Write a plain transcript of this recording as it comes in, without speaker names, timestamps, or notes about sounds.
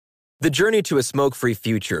The journey to a smoke-free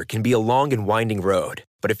future can be a long and winding road,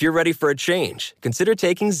 but if you're ready for a change, consider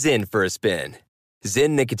taking Zyn for a spin.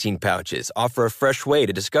 Zyn nicotine pouches offer a fresh way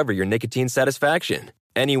to discover your nicotine satisfaction.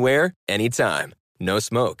 Anywhere, anytime. No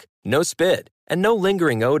smoke, no spit, and no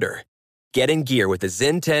lingering odor. Get in gear with the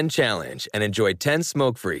Zyn 10 Challenge and enjoy 10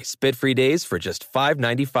 smoke-free, spit-free days for just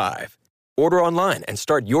 $5.95. Order online and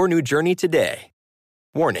start your new journey today.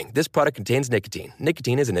 Warning, this product contains nicotine.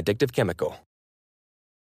 Nicotine is an addictive chemical.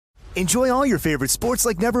 Enjoy all your favorite sports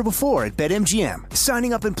like never before at BetMGM.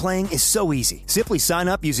 Signing up and playing is so easy. Simply sign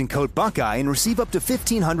up using code Buckeye and receive up to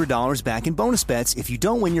 $1,500 back in bonus bets if you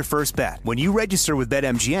don't win your first bet. When you register with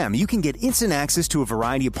BetMGM, you can get instant access to a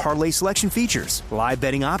variety of parlay selection features, live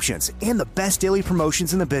betting options, and the best daily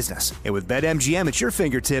promotions in the business. And with BetMGM at your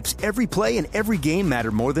fingertips, every play and every game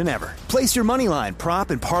matter more than ever. Place your moneyline, prop,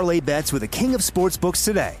 and parlay bets with the king of sportsbooks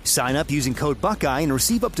today. Sign up using code Buckeye and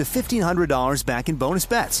receive up to $1,500 back in bonus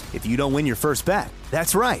bets if you don't win your first bet.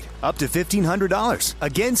 That's right, up to $1,500.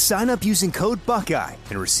 Again, sign up using code Buckeye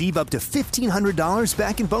and receive up to $1,500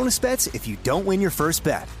 back in bonus bets if you don't win your first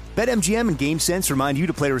bet. BetMGM and GameSense remind you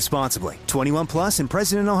to play responsibly. 21 plus and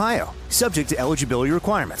present in Ohio. Subject to eligibility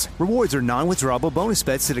requirements. Rewards are non-withdrawable bonus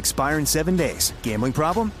bets that expire in 7 days. Gambling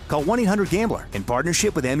problem? Call 1-800-GAMBLER in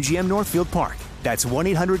partnership with MGM Northfield Park. That's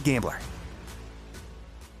 1-800-GAMBLER.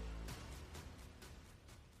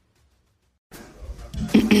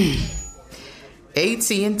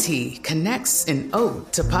 AT&T connects an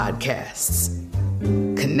ode to podcasts.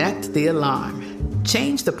 Connect the alarm.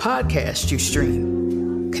 Change the podcast you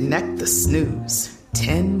stream. Connect the snooze.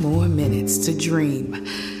 10 more minutes to dream.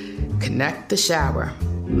 Connect the shower.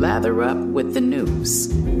 Lather up with the news.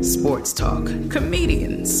 Sports talk,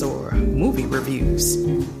 comedians, or movie reviews.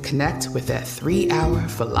 Connect with that 3-hour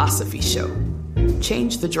philosophy show.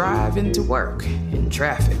 Change the drive into work in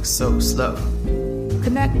traffic so slow.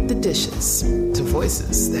 Connect the dishes to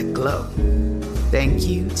voices that glow. Thank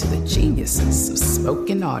you to the geniuses of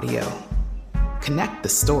spoken audio. Connect the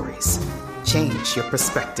stories. Change your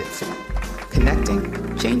perspective.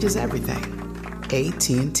 Connecting changes everything.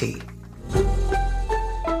 AT&T.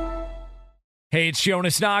 Hey, it's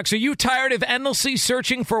Jonas Knox. Are you tired of endlessly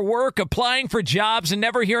searching for work, applying for jobs, and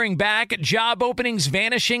never hearing back? Job openings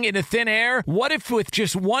vanishing into thin air? What if with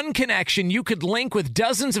just one connection, you could link with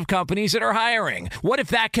dozens of companies that are hiring? What if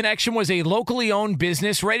that connection was a locally owned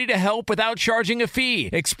business ready to help without charging a fee?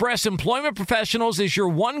 Express Employment Professionals is your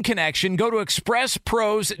one connection. Go to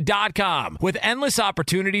expresspros.com. With endless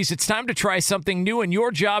opportunities, it's time to try something new in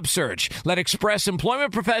your job search. Let Express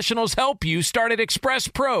Employment Professionals help you. Start at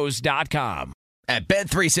expresspros.com. At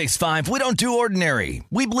Bet365, we don't do ordinary.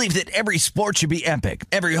 We believe that every sport should be epic.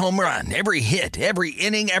 Every home run, every hit, every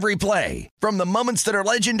inning, every play. From the moments that are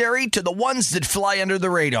legendary to the ones that fly under the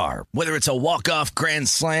radar. Whether it's a walk-off grand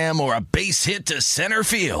slam or a base hit to center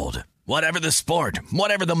field. Whatever the sport,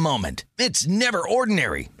 whatever the moment. It's never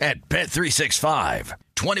ordinary at Bet365.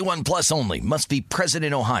 21 plus only. Must be present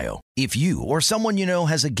in Ohio. If you or someone you know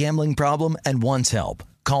has a gambling problem and wants help,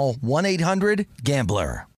 call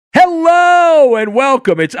 1-800-GAMBLER. Hello and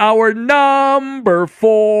welcome. It's hour number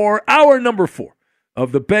four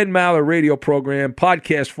of the Ben Maller radio program,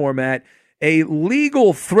 podcast format, a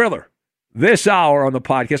legal thriller this hour on the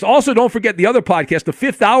podcast. Also, don't forget the other podcast, the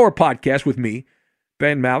 5th Hour podcast with me,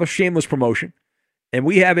 Ben Maller, shameless promotion. And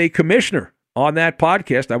we have a commissioner on that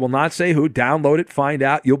podcast. I will not say who. Download it, find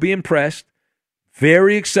out. You'll be impressed.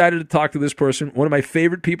 Very excited to talk to this person, one of my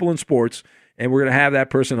favorite people in sports, and we're going to have that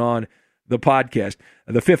person on the podcast,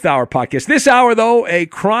 the 5th Hour podcast. This hour, though, a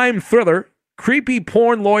crime thriller. Creepy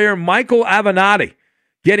porn lawyer Michael Avenatti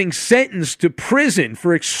getting sentenced to prison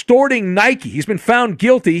for extorting Nike. He's been found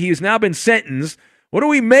guilty. He has now been sentenced. What do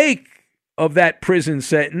we make of that prison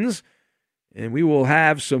sentence? And we will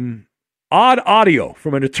have some odd audio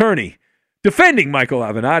from an attorney defending Michael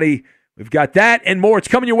Avenatti. We've got that and more. It's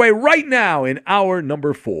coming your way right now in hour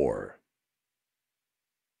number 4.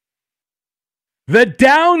 The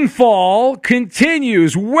downfall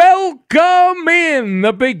continues. Welcome in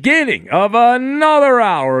the beginning of another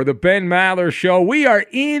hour of the Ben Maller Show. We are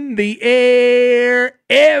in the air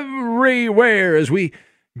everywhere as we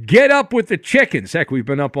get up with the chickens. Heck, we've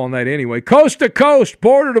been up all night anyway. Coast to coast,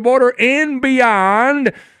 border to border, and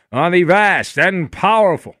beyond on the vast and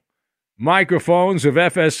powerful microphones of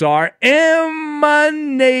FSR,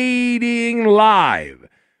 emanating live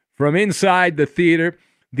from inside the theater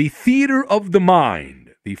of the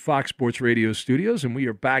mind, the Fox Sports Radio studios, and we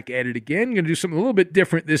are back at it again. Going to do something a little bit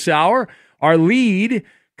different this hour. Our lead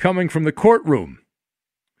coming from the courtroom.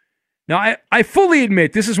 Now, I fully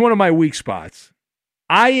admit this is one of my weak spots.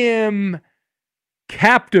 I am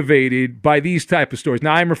captivated by these type of stories.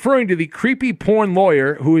 Now, I'm referring to the creepy porn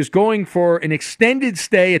lawyer who is going for an extended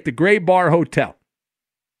stay at the Gray Bar Hotel.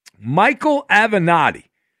 Michael Avenatti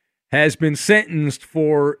has been sentenced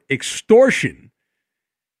for extortion.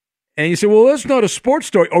 And you say, well, that's not a sports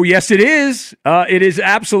story. Oh, yes, it is. It is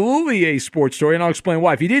absolutely a sports story, and I'll explain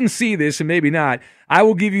why. If you didn't see this, and maybe not, I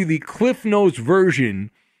will give you the Cliff Notes version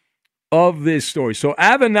of this story. So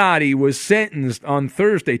Avenatti was sentenced on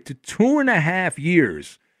Thursday to 2.5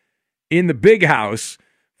 years in the big house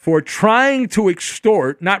for trying to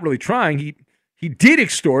extort, not really trying, he did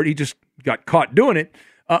extort, he just got caught doing it,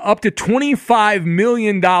 up to $25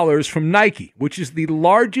 million from Nike, which is the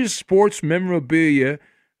largest sporting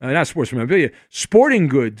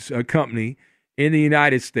goods company in the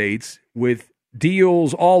United States with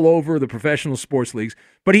deals all over the professional sports leagues.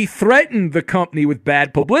 But he threatened the company with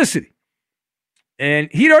bad publicity. And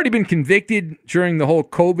he'd already been convicted during the whole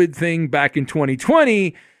COVID thing back in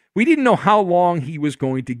 2020. We didn't know how long he was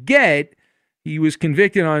going to get. He was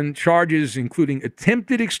convicted on charges including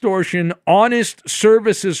attempted extortion, honest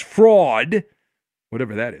services fraud,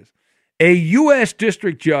 whatever that is. A U.S.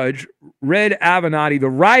 district judge read Avenatti the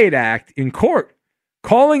riot act in court,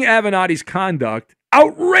 calling Avenatti's conduct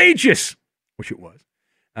outrageous, which it was,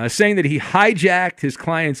 saying that he hijacked his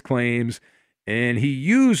client's claims and he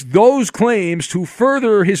used those claims to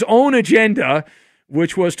further his own agenda,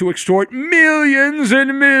 which was to extort millions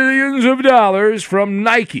and millions of dollars from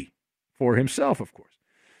Nike for himself, of course.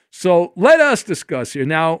 So let us discuss here.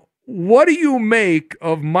 Now, what do you make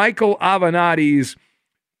of Michael Avenatti's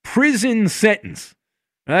prison sentence?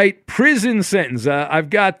 Right? Prison sentence.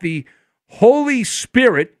 I've got the Holy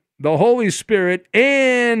Spirit,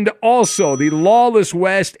 and also the Lawless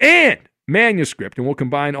West and manuscript, and we'll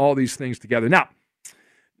combine all these things together. Now,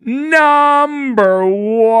 number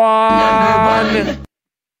one.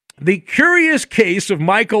 The Curious Case of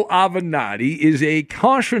Michael Avenatti is a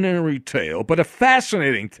cautionary tale, but a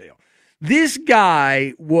fascinating tale. This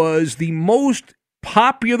guy was the most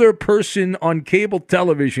popular person on cable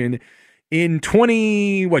television in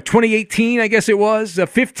 2018, I guess it was,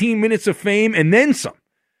 15 minutes of fame and then some.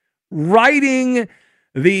 Writing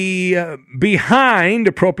the behind,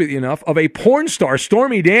 appropriately enough, of a porn star,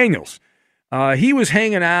 Stormy Daniels. He was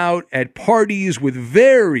hanging out at parties with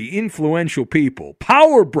very influential people,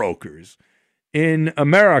 power brokers in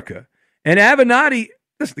America. And Avenatti,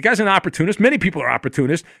 listen, the guy's an opportunist. Many people are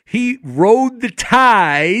opportunists. He rode the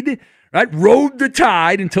tide, right? Rode the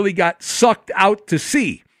tide until he got sucked out to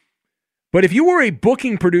sea. But if you were a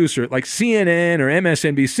booking producer like CNN or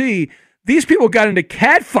MSNBC, these people got into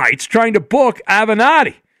catfights trying to book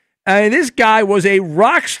Avenatti. And this guy was a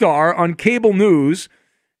rock star on cable news.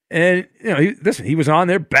 And, he was on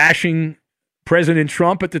there bashing President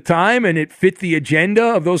Trump at the time, and it fit the agenda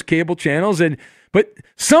of those cable channels. But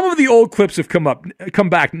some of the old clips have come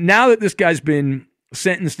back. Now that this guy's been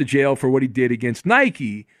sentenced to jail for what he did against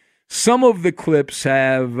Nike, some of the clips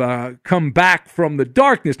have come back from the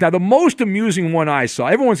darkness. Now, the most amusing one I saw,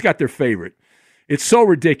 everyone's got their favorite. It's so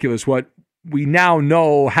ridiculous what we now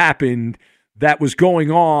know happened that was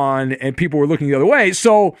going on, and people were looking the other way.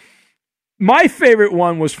 So my favorite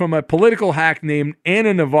one was from a political hack named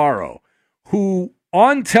Ana Navarro, who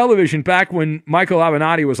on television back when Michael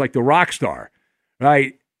Avenatti was like the rock star,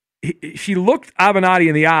 right? She looked Avenatti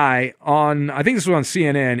in the eye on, I think this was on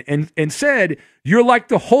CNN, and said, "You're like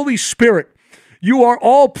the Holy Spirit. You are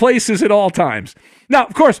all places at all times." Now,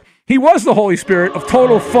 of course, he was the Holy Spirit of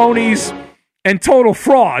total phonies and total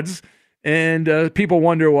frauds, and people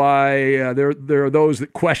wonder why there are those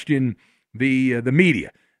that question the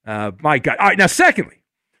media. My God. All right, now, secondly,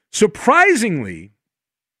 surprisingly,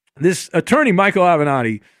 this attorney, Michael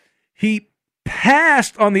Avenatti, he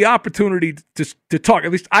passed on the opportunity to talk.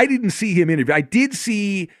 At least I didn't see him interview. I did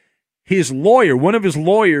see his lawyer, one of his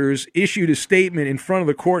lawyers, issued a statement in front of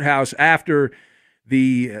the courthouse after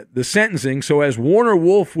the sentencing. So as Warner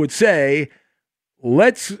Wolf would say,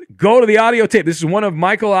 let's go to the audio tape. This is one of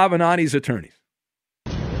Michael Avenatti's attorneys.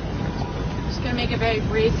 Just going to make a very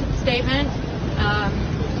brief statement.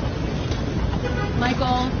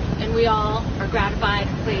 Michael and we all are gratified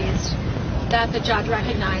and pleased that the judge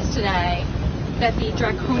recognized today that the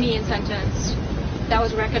draconian sentence that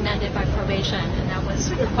was recommended by probation and that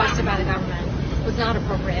was requested by the government was not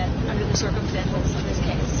appropriate under the circumstances of this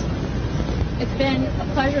case. It's been a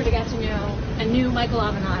pleasure to get to know a new Michael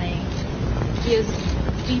Avenatti. He is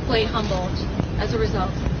deeply humbled as a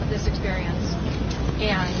result of this experience,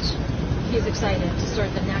 and he's excited to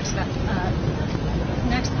start the next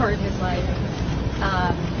part of his life,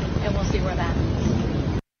 and we'll see where that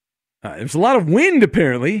leads. There's a lot of wind,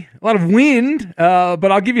 apparently. A lot of wind,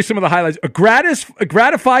 but I'll give you some of the highlights.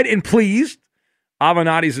 Gratified and pleased,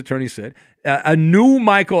 Avenatti's attorney said. A new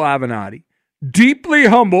Michael Avenatti. Deeply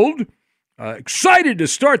humbled. Excited to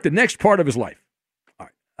start the next part of his life. All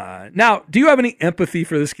right. Now, do you have any empathy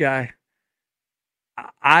for this guy?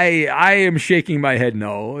 I am shaking my head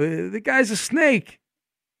no. The guy's a snake.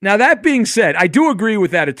 Now, that being said, I do agree with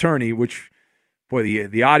that attorney, which, boy,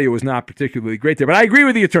 the audio was not particularly great there, but I agree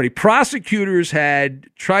with the attorney. Prosecutors had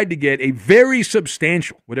tried to get a very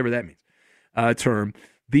substantial, whatever that means, term.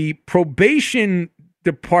 The probation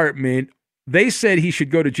department, they said he should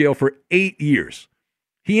go to jail for 8 years.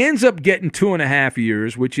 He ends up getting 2.5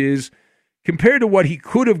 years, which is, compared to what he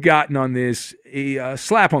could have gotten on this, a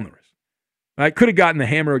slap on the wrist. I could have gotten the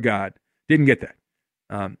hammer of God. Didn't get that.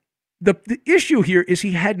 The issue here is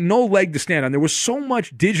he had no leg to stand on. There was so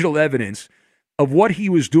much digital evidence of what he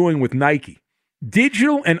was doing with Nike.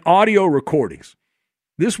 Digital and audio recordings.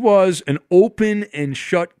 This was an open and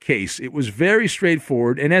shut case. It was very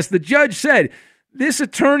straightforward. And as the judge said, this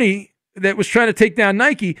attorney that was trying to take down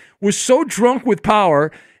Nike was so drunk with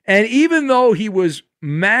power, and even though he was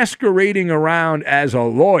masquerading around as a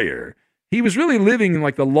lawyer, he was really living in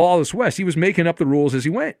like the lawless West. He was making up the rules as he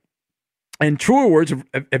went. And truer words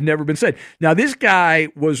have never been said. Now, this guy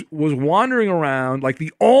was wandering around like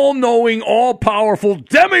the all-knowing, all-powerful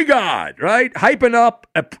demigod, right? Hyping up.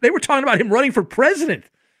 They were talking about him running for president.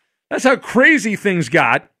 That's how crazy things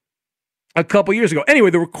got a couple years ago. Anyway,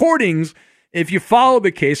 the recordings, if you follow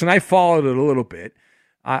the case, and I followed it a little bit,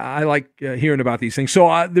 I like hearing about these things. So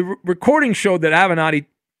the recording showed that Avenatti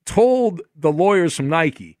told the lawyers from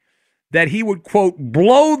Nike that he would, quote,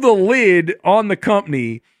 blow the lid on the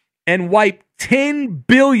company and wipe $10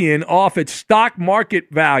 billion off its stock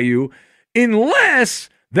market value unless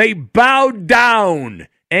they bowed down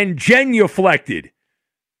and genuflected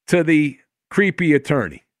to the creepy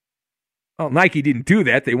attorney. Well, Nike didn't do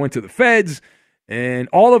that. They went to the feds, and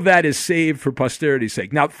all of that is saved for posterity's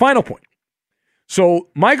sake. Now, final point. So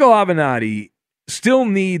Michael Avenatti still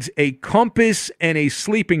needs a compass and a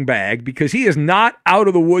sleeping bag because he is not out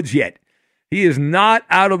of the woods yet. He is not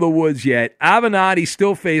out of the woods yet. Avenatti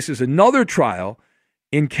still faces another trial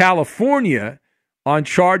in California on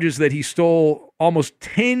charges that he stole almost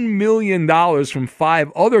 $10 million from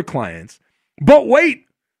 5 other clients. But wait,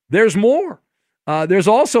 there's more. There's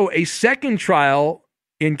also a second trial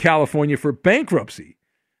in California for bankruptcy,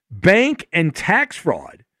 bank and tax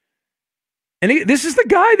fraud. And this is the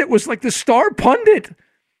guy that was like the star pundit,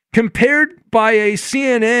 compared by a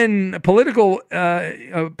CNN political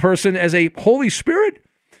person as a Holy Spirit.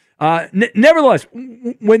 Nevertheless,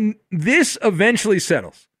 when this eventually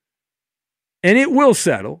settles, and it will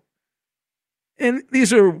settle, and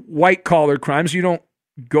these are white-collar crimes, you don't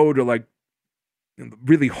go to like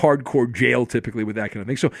really hardcore jail typically with that kind of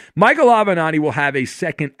thing. So Michael Avenatti will have a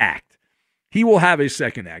second act. He will have a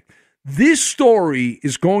second act. This story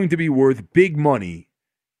is going to be worth big money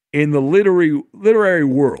in the literary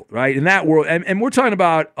world, right? In that world, and we're talking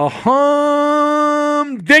about a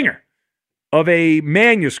humdinger of a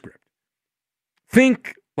manuscript.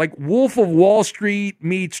 Think like Wolf of Wall Street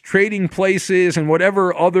meets Trading Places and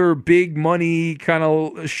whatever other big money kind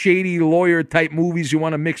of shady lawyer type movies you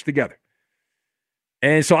want to mix together.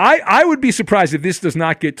 And so I would be surprised if this does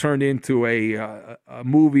not get turned into a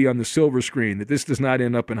movie on the silver screen, that this does not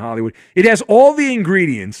end up in Hollywood. It has all the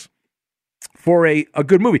ingredients for a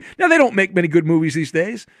good movie. Now, they don't make many good movies these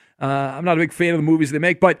days. I'm not a big fan of the movies they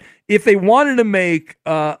make, but if they wanted to make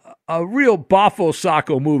a real Boffo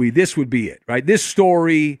Sacco movie, this would be it, right? This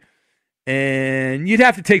story, and you'd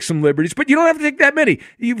have to take some liberties, but you don't have to take that many.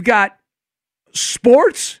 You've got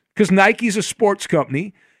sports, because Nike's a sports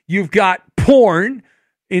company. You've got porn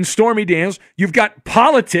in Stormy Daniels. You've got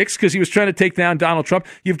politics, because he was trying to take down Donald Trump.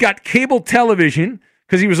 You've got cable television,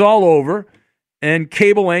 because he was all over, and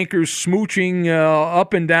cable anchors smooching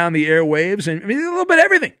up and down the airwaves, and I mean, a little bit of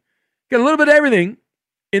everything. Got a little bit of everything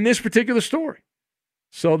in this particular story.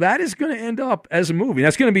 So that is going to end up as a movie.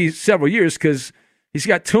 That's going to be several years, because he's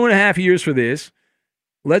got 2.5 years for this.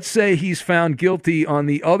 Let's say he's found guilty on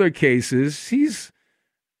the other cases.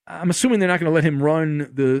 I'm assuming they're not going to let him run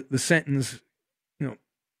the sentence,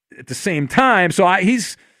 at the same time. So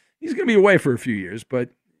he's going to be away for a few years, but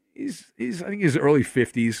he's I think he's early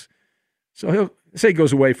 50s. So he'll say he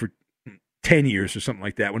goes away for 10 years or something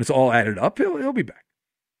like that. When it's all added up, he'll be back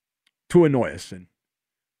to annoy us, and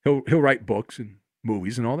he'll write books and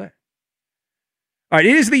movies and all that. All right,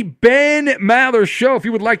 it is the Ben Maller Show. If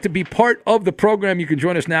you would like to be part of the program, you can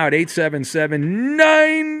join us now at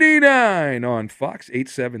 877-99 on Fox,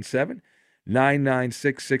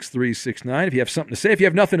 877-996-6369. If you have something to say, if you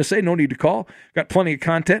have nothing to say, no need to call. Got plenty of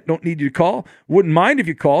content, don't need you to call. Wouldn't mind if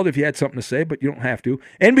you called if you had something to say, but you don't have to.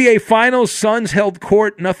 NBA Finals, Suns held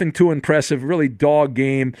court, nothing too impressive, really dog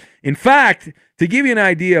game. In fact, to give you an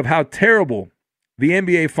idea of how terrible the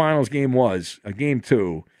NBA Finals game was, Game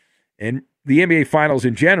 2, and the NBA Finals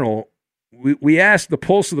in general, we asked the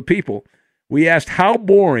pulse of the people. We asked how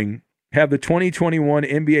boring have the 2021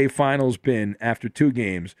 NBA Finals been after 2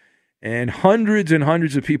 games, and hundreds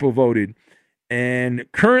of people voted. And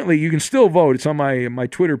currently, you can still vote. It's on my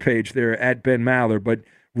Twitter page there, at Ben Maller. But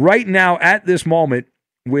right now, at this moment,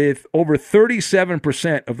 with over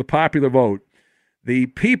 37% of the popular vote, the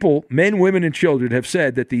people, men, women, and children, have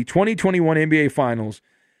said that the 2021 NBA Finals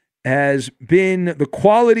has been the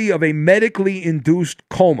quality of a medically induced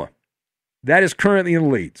coma. That is currently in the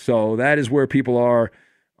lead. So that is where people are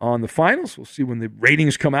on the finals. We'll see when the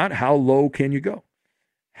ratings come out. How low can you go?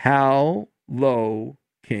 How low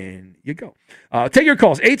can you go? Take your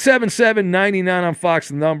calls. 877-99 on Fox,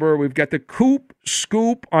 the number. We've got the Coop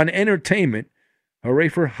Scoop on entertainment. Hooray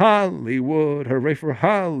for Hollywood. Hooray for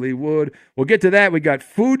Hollywood. We'll get to that. We got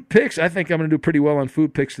food picks. I think I'm going to do pretty well on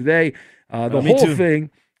food picks today. The whole thing.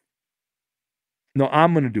 No,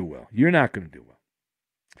 I'm going to do well. You're not going to do well.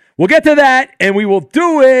 We'll get to that, and we will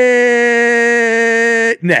do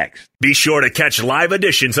it next. Be sure to catch live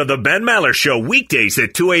editions of the Ben Maller Show weekdays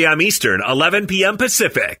at 2 a.m. Eastern, 11 p.m.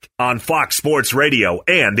 Pacific on Fox Sports Radio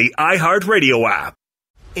and the iHeartRadio app.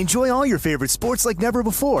 Enjoy all your favorite sports like never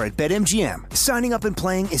before at BetMGM. Signing up and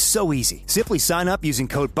playing is so easy. Simply sign up using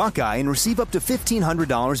code Buckeye and receive up to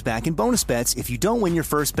 $1,500 back in bonus bets if you don't win your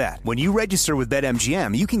first bet. When you register with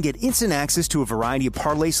BetMGM, you can get instant access to a variety of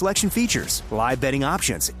parlay selection features, live betting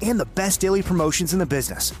options, and the best daily promotions in the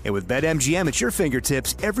business. And with BetMGM at your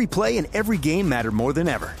fingertips, every play and every game matter more than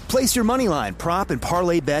ever. Place your moneyline, prop, and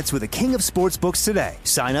parlay bets with the king of sportsbooks today.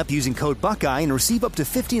 Sign up using code Buckeye and receive up to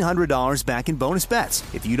 $1,500 back in bonus bets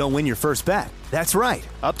if you don't win your first bet. That's right,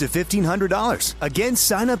 up to $1,500. Again,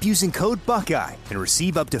 sign up using code Buckeye and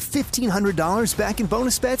receive up to $1,500 back in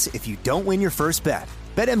bonus bets if you don't win your first bet.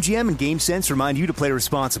 BetMGM and GameSense remind you to play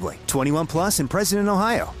responsibly. 21 plus and present in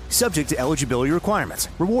Ohio. Subject to eligibility requirements.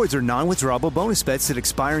 Rewards are non-withdrawable bonus bets that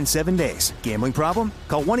expire in 7 days. Gambling problem?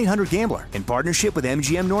 Call 1-800-GAMBLER in partnership with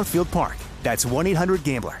MGM Northfield Park. That's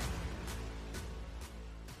 1-800-GAMBLER.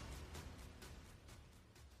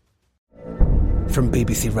 From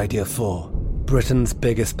BBC Radio 4, Britain's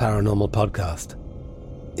biggest paranormal podcast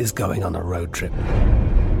is going on a road trip.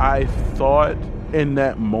 I thought in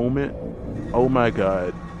that moment, oh my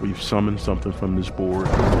God, we've summoned something from this board.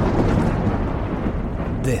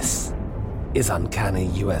 This is Uncanny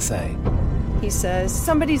USA. He says,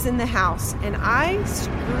 somebody's in the house, and I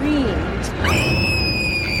screamed.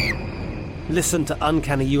 Listen to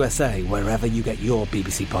Uncanny USA wherever you get your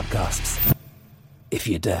BBC podcasts, if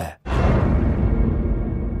you dare.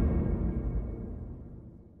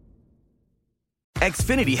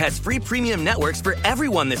 Xfinity has free premium networks for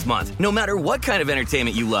everyone this month, no matter what kind of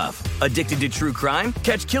entertainment you love. Addicted to true crime?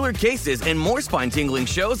 Catch killer cases and more spine-tingling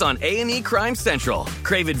shows on A&E Crime Central.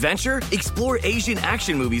 Crave adventure? Explore Asian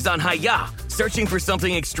action movies on Hi-YAH. Searching for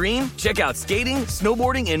something extreme? Check out skating,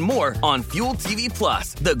 snowboarding, and more on Fuel TV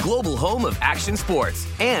Plus, the global home of action sports.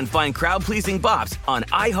 And find crowd-pleasing bops on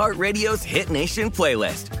iHeartRadio's Hit Nation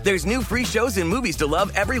playlist. There's new free shows and movies to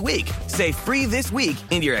love every week. Say free this week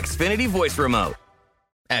in your Xfinity voice remote.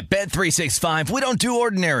 At Bet365, we don't do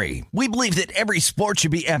ordinary. We believe that every sport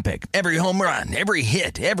should be epic. Every home run, every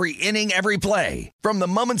hit, every inning, every play. From the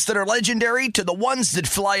moments that are legendary to the ones that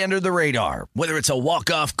fly under the radar. Whether it's a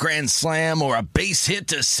walk-off grand slam or a base hit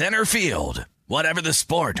to center field. Whatever the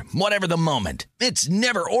sport, whatever the moment. It's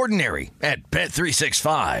never ordinary at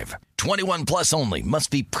Bet365. 21 plus only. Must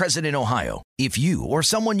be present in Ohio. If you or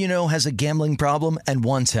someone you know has a gambling problem and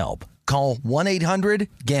wants help, call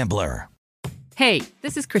 1-800-GAMBLER. Hey,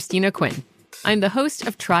 this is Christina Quinn. I'm the host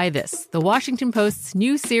of Try This, the Washington Post's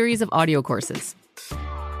new series of audio courses.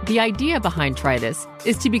 The idea behind Try This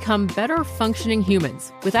is to become better functioning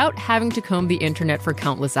humans without having to comb the internet for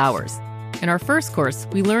countless hours. In our first course,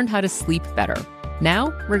 we learned how to sleep better. Now,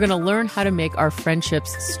 we're going to learn how to make our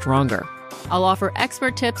friendships stronger. I'll offer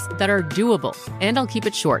expert tips that are doable, and I'll keep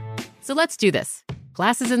it short. So let's do this.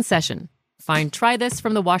 Class is in session. Find Try This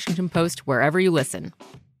from the Washington Post wherever you listen.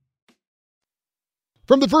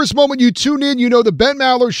 From the first moment you tune in, you know the Ben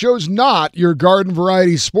Maller Show's not your garden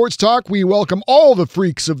variety sports talk. We welcome all the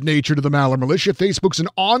freaks of nature to the Maller Militia. Facebook's an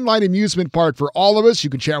online amusement park for all of us. You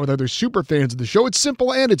can chat with other super fans of the show. It's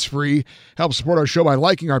simple and it's free. Help support our show by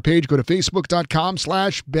liking our page. Go to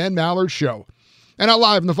facebook.com/Ben Maller Show. And out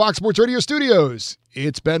live in the Fox Sports Radio studios,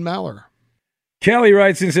 it's Ben Maller. Kelly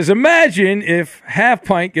writes and says, imagine if Half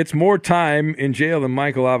Pint gets more time in jail than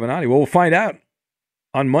Michael Avenatti. Well, we'll find out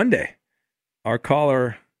on Monday. Our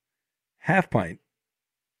caller, Half Pint.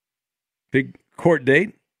 Big court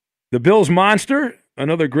date. The Bills Monster,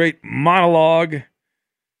 another great monologue.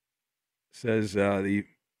 Says the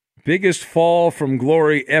biggest fall from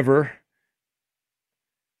glory ever.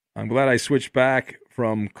 I'm glad I switched back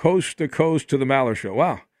from coast to coast to the Maller Show.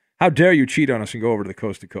 Wow. How dare you cheat on us and go over to the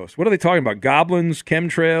coast to coast? What are they talking about? Goblins,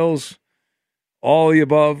 chemtrails, all the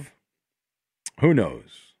above? Who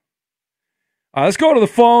knows? Let's go to the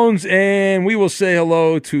phones, and we will say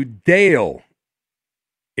hello to Dale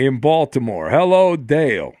in Baltimore. Hello,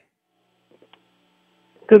 Dale.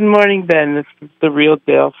 Good morning, Ben. This is the real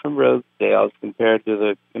Dale from Rosedale as compared to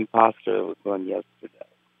the imposter that was on yesterday.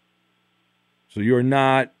 So you are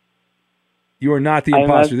not the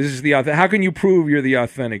imposter. This is the authentic. How can you prove you're the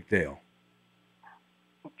authentic Dale?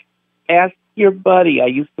 Ask your buddy. I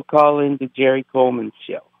used to call into Jerry Coleman's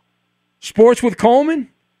show. Sports with Coleman?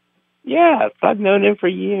 Yes, I've known him for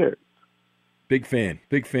years. Big fan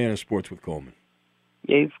of Sports with Coleman.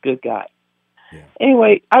 Yeah, he's a good guy. Yeah.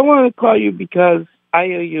 Anyway, I wanted to call you because I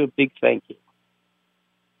owe you a big thank you.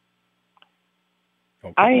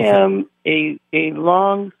 Okay. I am a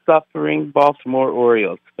long-suffering Baltimore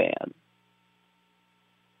Orioles fan.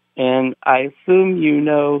 And I assume you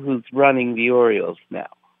know who's running the Orioles now.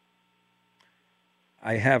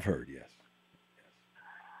 I have heard, yes.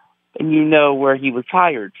 And you know where he was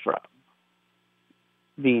hired from.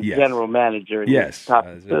 The general manager. Yes,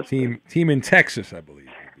 a team in Texas, I believe.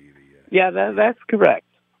 That's correct.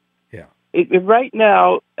 Yeah. Right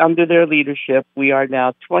now, under their leadership, we are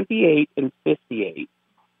now 28-58.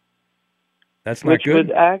 That's not good.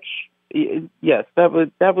 That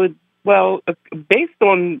would. Well, based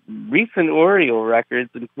on recent Oriole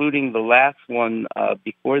records, including the last one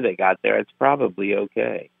before they got there, it's probably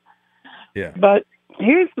okay. Yeah. But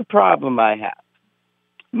here's the problem I have.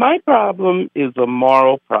 My problem is a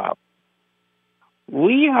moral problem.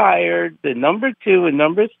 We hired the number 2 and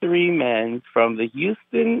number 3 men from the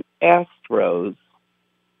Houston Astros,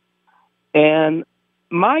 and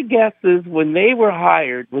my guess is when they were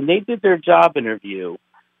hired, when they did their job interview,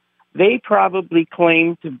 they probably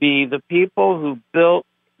claimed to be the people who built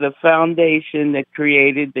the foundation that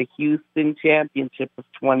created the Houston Championship of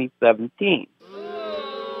 2017.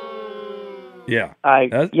 Yeah.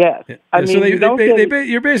 Yes. I so mean,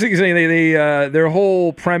 you're basically saying they their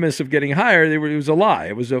whole premise of getting hired, it was a lie.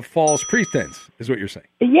 It was a false pretense, is what you're saying.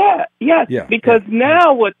 Yeah. Yes. Yeah. Because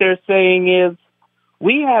now what they're saying is,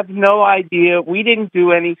 we have no idea. We didn't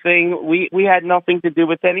do anything. We had nothing to do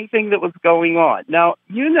with anything that was going on. Now,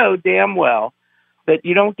 you know damn well that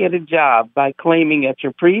you don't get a job by claiming at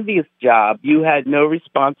your previous job you had no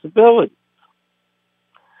responsibility.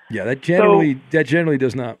 Yeah, that generally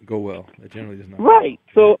does not go well. That generally does not. Right.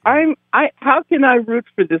 Go well. So how can I root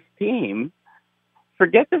for this team?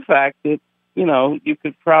 Forget the fact that, you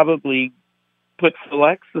could probably put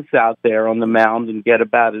Philexis out there on the mound and get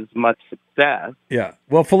about as much success. Yeah.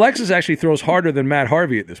 Well, Philexis actually throws harder than Matt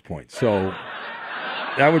Harvey at this point. So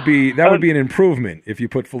that would be an improvement if you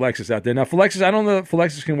put Philexis out there. Now, Philexis, I don't know if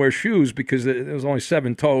Philexis can wear shoes because there's only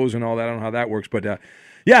 7 toes and all that. I don't know how that works, but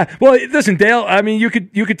yeah. Well, listen, Dale, I mean, you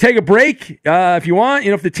could take a break if you want.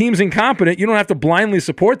 If the team's incompetent, you don't have to blindly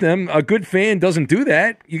support them. A good fan doesn't do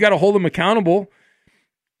that. You got to hold them accountable.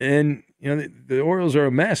 And the Orioles are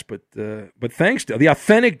a mess, but thanks to the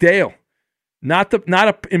authentic Dale, not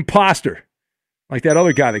a imposter like that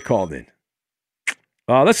other guy they called in.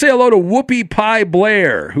 Let's say hello to Whoopi Pie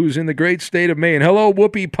Blair, who's in the great state of Maine. Hello,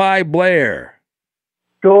 Whoopi Pie Blair.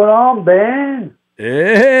 What's going on, Ben?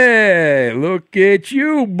 Hey, look at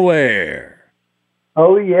you, Blair.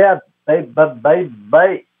 Oh yeah, babe. I'm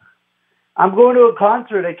going to a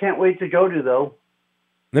concert I can't wait to go to, though.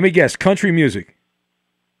 Let me guess, country music.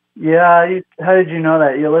 Yeah, how did you know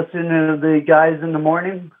that? You listen to the guys in the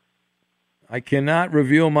morning? I cannot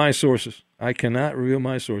reveal my sources. Who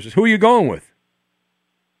are you going with?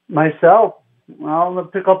 Myself. Well, I'm going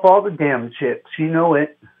to pick up all the damn chicks. You know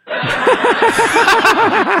it.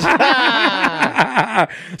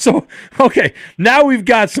 So, okay, now we've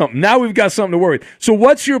got something. Now we've got something to worry with. So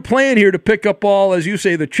what's your plan here to pick up all, as you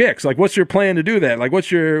say, the chicks? Like, what's your plan to do that? Like,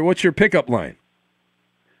 what's your pickup line?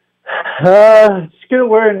 Just gonna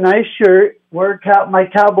wear a nice shirt, wear my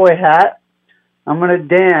cowboy hat. I'm gonna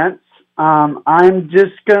dance. I'm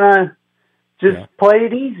just gonna play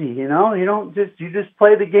it easy. You just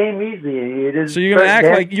play the game easy. So you're gonna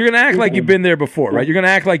act like you've been there before, right? You're gonna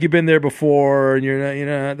act like you've been there before, and you're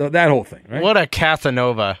that whole thing, right? What a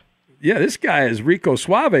Casanova! Yeah, this guy is Rico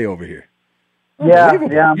Suave over here. Yeah.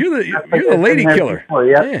 You're the lady killer.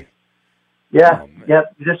 Yep. Yeah.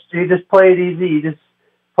 Yep. You just play it easy. You just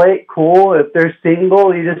play it cool. If they're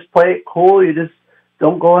single, you just play it cool. You just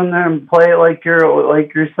don't go in there and play it like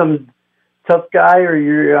you're some tough guy or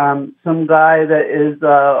you're some guy that is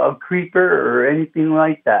a creeper or anything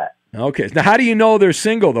like that. Okay. Now, how do you know they're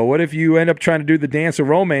single though? What if you end up trying to do the dance of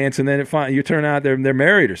romance and then you turn out they're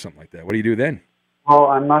married or something like that? What do you do then? Oh,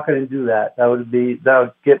 I'm not going to do that. That would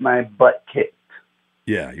get my butt kicked.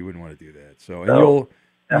 Yeah, you wouldn't want to do that. So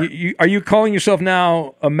are you calling yourself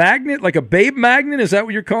now a magnet, like a babe magnet? Is that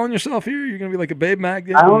what you're calling yourself here? You're going to be like a babe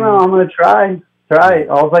magnet? I don't know. I'm going to try.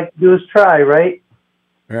 All I can do is try, right?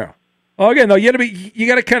 Yeah. Oh, again, though, you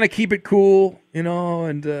got to kind of keep it cool, and you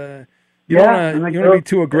don't want to be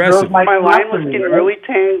too aggressive. My line was getting really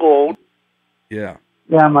tangled. Yeah.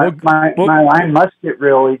 Yeah, my line must get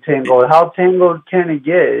really tangled. How tangled can it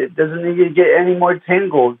get? It doesn't need to get any more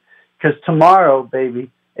tangled because tomorrow,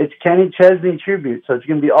 baby, it's Kenny Chesney tribute. So it's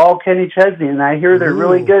going to be all Kenny Chesney, and I hear they're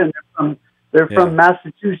really good. And they're from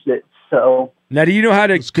Massachusetts. So now, do you know how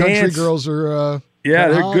to dance? Country girls are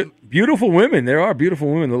they're good, beautiful women. There are beautiful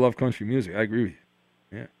women that love country music. I agree with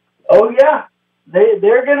you. Yeah. Oh yeah.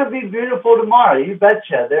 They're going to be beautiful tomorrow. You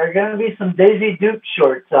betcha. There are going to be some Daisy Duke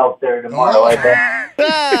shorts out there tomorrow. I bet.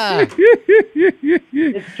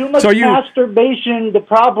 It's too much masturbation. The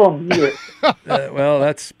problem here. Well,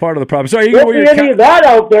 that's part of the problem. So are you don't see any of that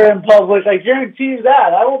out there in public. I guarantee you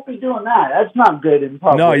that. I won't be doing that. That's not good in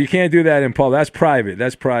public. No, you can't do that in public. That's private.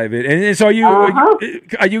 And so are you?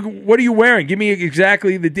 Are you? What are you wearing? Give me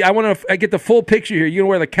exactly I want to get the full picture here. You gonna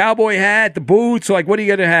wear the cowboy hat, the boots? Like, what are you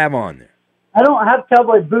going to have on there? I don't have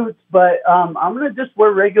cowboy boots, but I'm going to just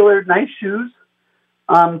wear regular nice shoes,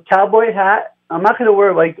 cowboy hat. I'm not going to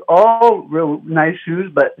wear like all real nice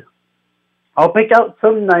shoes, but I'll pick out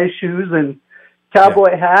some nice shoes and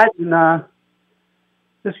cowboy hat and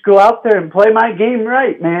just go out there and play my game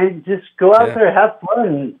right, man. Just go out there, have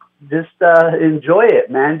fun, just enjoy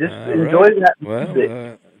it, man. Just enjoy that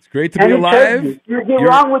music. It's great to be alive. You're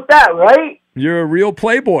wrong with that, right? You're a real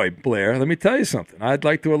playboy, Blair. Let me tell you something. I'd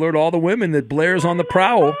like to alert all the women that Blair's on the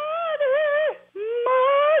prowl.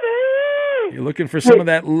 You're looking for some of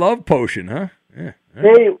that love potion, huh? Yeah.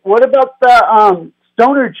 Hey, what about the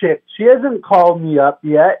stoner chick? She hasn't called me up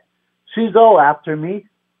yet. She's all after me.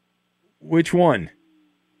 Which one?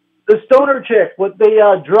 The stoner chick, what they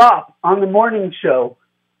drop on the morning show.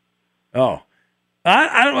 Oh.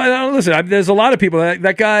 I don't listen. There's a lot of people.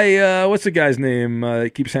 That guy, what's the guy's name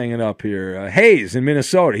that keeps hanging up here? Hayes in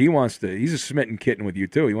Minnesota. He's a smitten kitten with you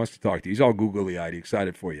too. He wants to talk to you. He's all googly-eyed,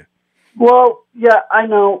 excited for you. Well, yeah, I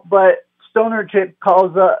know, but stoner chick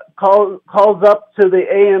calls up to the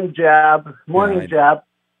AM jab, morning jab,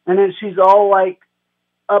 and then she's all like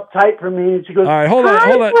uptight for me, and she goes, "All right, hold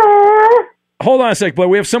on. Hold on a sec, Blair.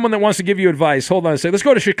 We have someone that wants to give you advice. Hold on a sec. Let's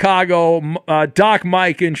go to Chicago. Doc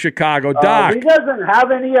Mike in Chicago. Doc. He doesn't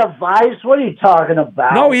have any advice. What are you talking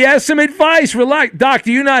about? No, he has some advice. Relax. Doc,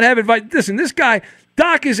 do you not have advice? Listen, this guy,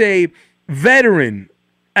 Doc is a veteran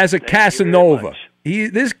as a Casanova.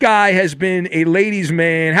 This guy has been a ladies'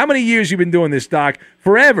 man. How many years you been doing this, Doc?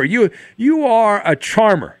 Forever. You are a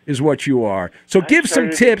charmer is what you are. So give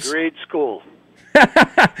some tips. In grade school. All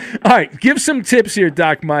right, give some tips here,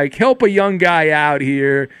 Doc Mike. Help a young guy out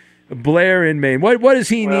here, Blair in Maine. What does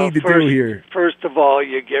he need to do here? First of all,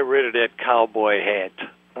 you get rid of that cowboy hat,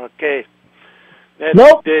 okay? That's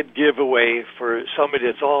a dead giveaway for somebody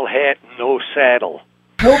that's all hat and no saddle.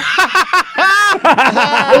 Nope. hey,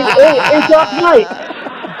 Doc Mike.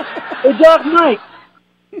 Hey, Doc Mike.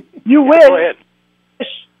 You win. Go ahead.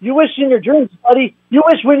 You wish in your dreams, buddy. You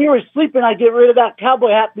wish when you were sleeping I'd get rid of that cowboy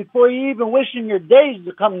hat before you even wish in your days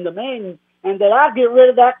to come to Maine, and that I'd get rid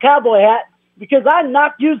of that cowboy hat because I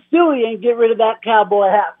knock you silly and get rid of that cowboy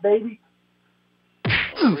hat, baby.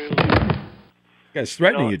 Really? Guy's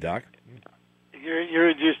threatening you, Doc.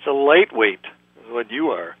 You're just a lightweight, is what you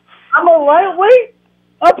are. I'm a lightweight?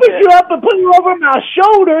 I'll pick you up and put you over my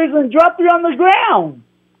shoulders and drop you on the ground.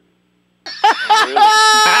 Really?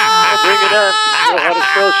 Bring it on. You know how to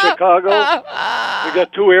spell Chicago? We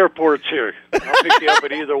got 2 airports here. I'll pick you up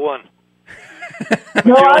at either one.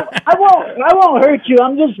 No, I won't hurt you.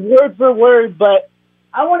 I'm just word for word, but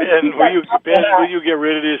I want to. And will you get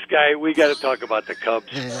rid of this guy? We got to talk about the Cubs.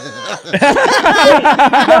 Doc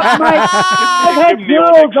Mike, I've had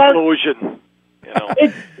girls. Explosion. You know.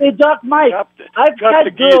 Hey, Doc Mike, I've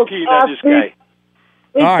had girls ask me.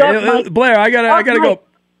 All right, Blair, I gotta go.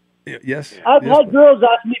 Yes. I've had girls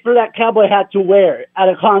ask me for that cowboy hat to wear at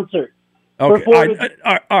a concert. Okay.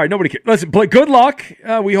 All right. Nobody cares. Listen, Blake, good luck.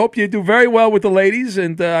 We hope you do very well with the ladies,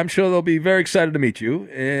 and I'm sure they'll be very excited to meet you.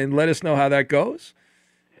 And let us know how that goes.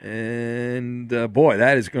 And, boy,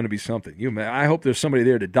 that is going to be something. I hope there's somebody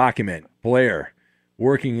there to document Blair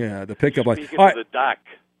working the pickup line. Speaking of the dock.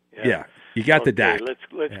 Yeah, you got the dock.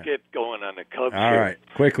 Let's get going on the Cubs. All right,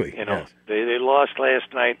 quickly. They lost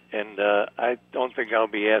last night, and I don't think I'll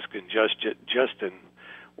be asking Justin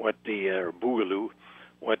what the Boogaloo,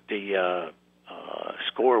 what the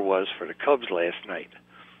score was for the Cubs last night.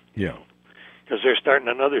 Yeah, because they're starting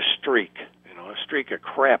another streak. A streak of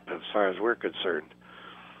crap as far as we're concerned.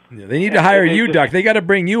 Yeah, they need to hire you, Doc. They got to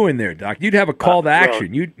bring you in there, Doc. You'd have a call to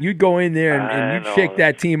action. You'd go in there and you'd shake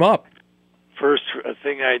that team up. First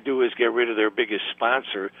thing I do is get rid of their biggest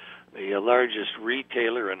sponsor, the largest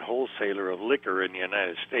retailer and wholesaler of liquor in the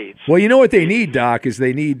United States. Well, you know what they need, Doc, is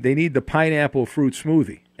they need the pineapple fruit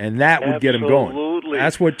smoothie, and that would get them going. Absolutely.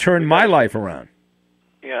 That's what turned my life around.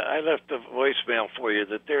 Yeah, I left a voicemail for you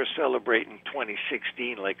that they're celebrating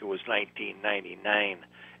 2016 like it was 1999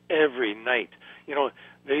 every night.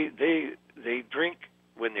 They drink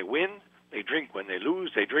when they win, they drink when they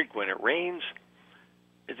lose, they drink when it rains.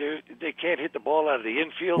 They can't hit the ball out of the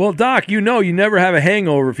infield. Well, Doc, you never have a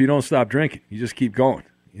hangover if you don't stop drinking. You just keep going.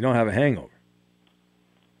 You don't have a hangover.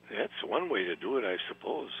 That's one way to do it, I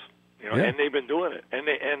suppose. Yeah. And they've been doing it.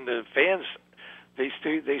 And the fans, they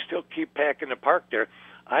still keep packing the park there.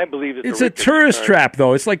 I believe that it's a tourist trap,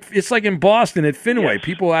 though. It's like in Boston at Fenway. Yes.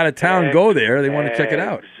 People out of town go there. They want to check it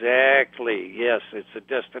out. Exactly. Yes, it's a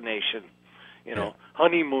destination.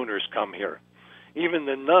 Honeymooners come here. Even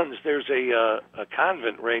the nuns. There's a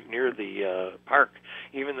convent right near the park.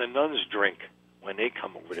 Even the nuns drink when they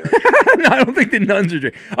come over there. No, I don't think the nuns are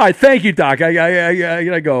drinking. All right, thank you, Doc. I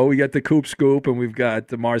gotta go. We got the Coop Scoop, and we've got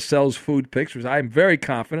the Marcel's Food Pictures. I'm very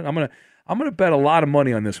confident. I'm gonna bet a lot of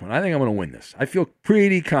money on this one. I think I'm gonna win this. I feel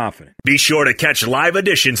pretty confident. Be sure to catch live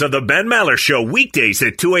editions of the Ben Maller Show weekdays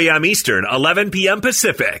at 2 a.m. Eastern, 11 p.m.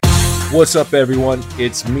 Pacific. What's up, everyone?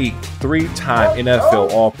 It's me, three-time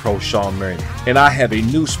NFL All-Pro Sean Merriman, and I have a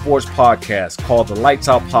new sports podcast called the Lights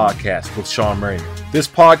Out Podcast with Sean Merriman. This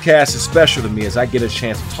podcast is special to me as I get a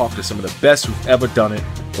chance to talk to some of the best who've ever done it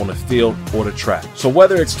on the field or the track. So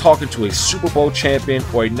whether it's talking to a Super Bowl champion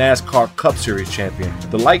or a NASCAR Cup Series champion,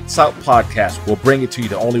 the Lights Out Podcast will bring it to you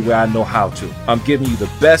the only way I know how to. I'm giving you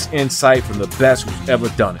the best insight from the best who's ever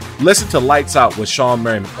done it. Listen to Lights Out with Sean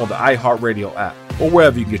Merriman on the iHeartRadio app or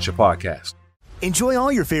wherever you get your podcast. Enjoy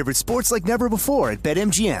all your favorite sports like never before at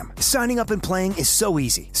BetMGM. Signing up and playing is so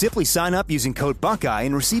easy. Simply sign up using code Buckeye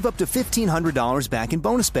and receive up to $1,500 back in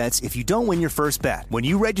bonus bets if you don't win your first bet. When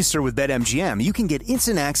you register with BetMGM, you can get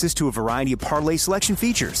instant access to a variety of parlay selection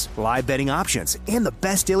features, live betting options, and the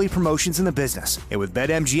best daily promotions in the business. And with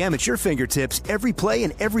BetMGM at your fingertips, every play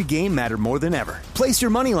and every game matter more than ever. Place your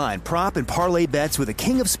moneyline, prop, and parlay bets with the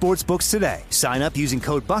king of sportsbooks today. Sign up using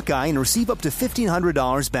code Buckeye and receive up to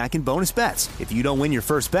 $1,500 back in bonus bets if you don't win your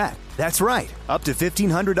first bet. That's right, up to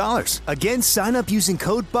 $1,500. Again, sign up using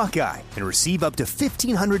code Buckeye and receive up to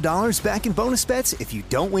 $1,500 back in bonus bets if you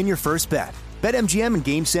don't win your first bet. BetMGM and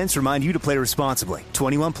GameSense remind you to play responsibly.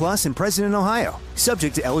 21 plus and present in Ohio.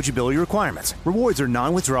 Subject to eligibility requirements. Rewards are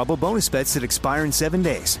non-withdrawable bonus bets that expire in 7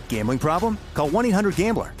 days. Gambling problem? Call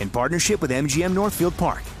 1-800-GAMBLER in partnership with MGM Northfield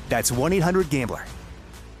Park. That's 1-800-GAMBLER.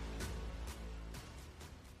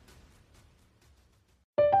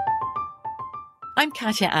 I'm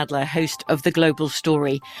Katya Adler, host of The Global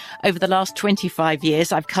Story. Over the last 25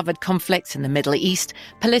 years, I've covered conflicts in the Middle East,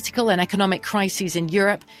 political and economic crises in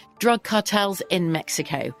Europe, drug cartels in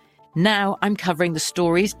Mexico. Now I'm covering the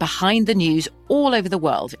stories behind the news all over the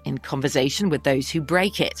world in conversation with those who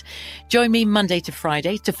break it. Join me Monday to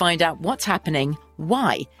Friday to find out what's happening,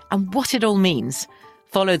 why, and what it all means.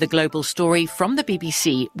 Follow The Global Story from the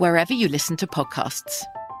BBC wherever you listen to podcasts.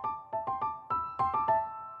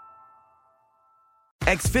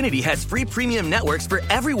 Xfinity has free premium networks for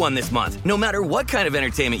everyone this month, no matter what kind of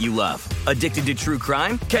entertainment you love. Addicted to true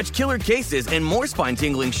crime? Catch killer cases and more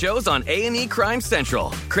spine-tingling shows on A&E Crime Central.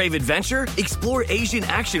 Crave adventure? Explore Asian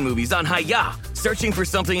action movies on Hi-YAH. Searching for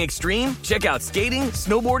something extreme? Check out skating,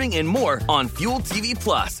 snowboarding, and more on Fuel TV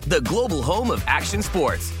Plus, the global home of action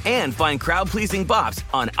sports. And find crowd-pleasing bops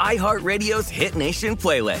on iHeartRadio's Hit Nation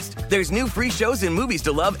playlist. There's new free shows and movies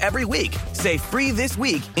to love every week. Say free this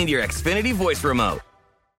week in your Xfinity voice remote.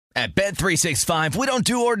 At Bet365, we don't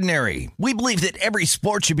do ordinary. We believe that every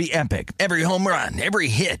sport should be epic. Every home run, every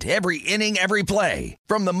hit, every inning, every play.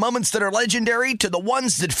 From the moments that are legendary to the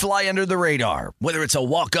ones that fly under the radar. Whether it's a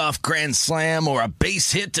walk-off grand slam or a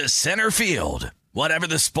base hit to center field. Whatever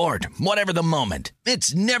the sport, whatever the moment,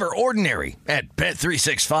 it's never ordinary at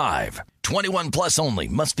Bet365. 21 plus only.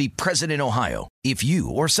 Must be present in Ohio. If you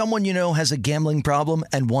or someone you know has a gambling problem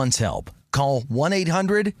and wants help, call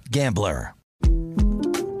 1-800-GAMBLER.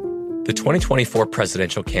 The 2024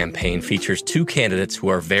 presidential campaign features two candidates who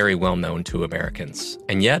are very well known to Americans.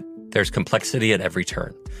 And yet, there's complexity at every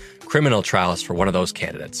turn. Criminal trials for one of those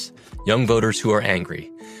candidates. Young voters who are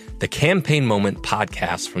angry. The Campaign Moment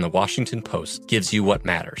podcast from the Washington Post gives you what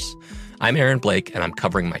matters. I'm Aaron Blake, and I'm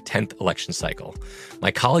covering my 10th election cycle.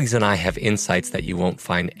 My colleagues and I have insights that you won't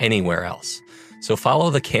find anywhere else. So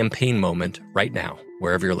follow the Campaign Moment right now,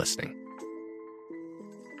 wherever you're listening.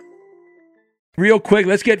 Real quick,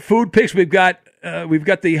 let's get food picks. We've got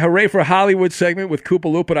the Hooray for Hollywood segment with Koopa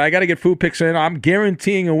Loop, but I got to get food picks in. I'm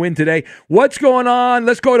guaranteeing a win today. What's going on?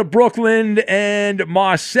 Let's go to Brooklyn and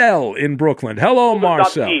Marcel in Brooklyn. Hello,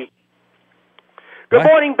 Marcel. Good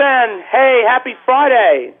morning, Ben. Hey, happy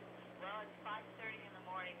Friday.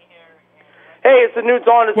 Hey, it's a new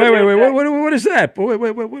dawn. Wait. What is that?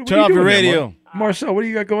 Wait. Turn off your radio. Marcel, what do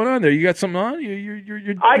you got going on there? You got something on?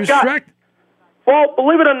 You're distracted? Well,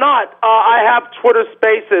 believe it or not, I have Twitter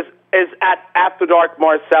Spaces is at After Dark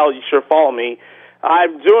Marcel. You should follow me.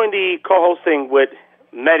 I'm doing the co-hosting with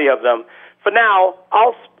many of them. For now,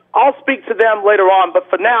 I'll speak to them later on, but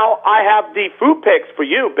for now, I have the food picks for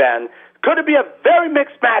you, Ben. Could it be a very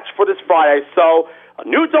mixed match for this Friday? So, a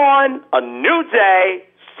new dawn, a new day.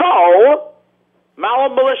 So,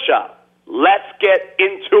 Maller Militia, let's get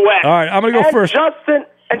into it. All right, I'm going to go first. Justin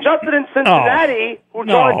in Cincinnati, who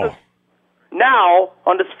joins us now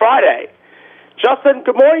on this Friday. Justin,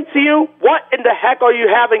 good morning to you. What in the heck are you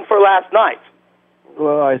having for last night?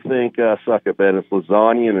 Well, I think, suck it, Ben. It's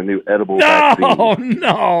lasagna and a new edible No. Oh,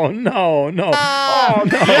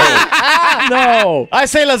 No. I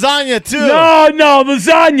say lasagna, too. No,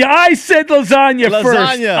 lasagna. I said lasagna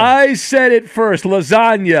first. I said it first.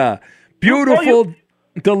 Lasagna. Beautiful,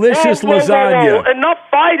 delicious lasagna. Whoa. Enough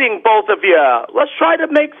fighting, both of you. Let's try to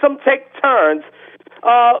take turns.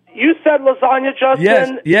 You said lasagna,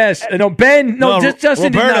 Justin. Yes. No, Ben.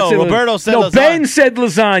 Justin did not say Roberto said lasagna. Ben said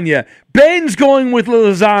lasagna. Ben's going with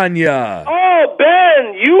lasagna. Oh,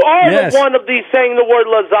 Ben, you are the one of these saying the word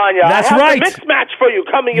lasagna. That's I have right. a mixed match for you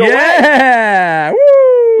coming your way. Yeah.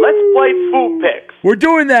 Woo. Let's play food picks. We're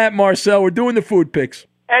doing that, Marcel. We're doing the food picks.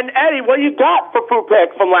 And Eddie, what you got for food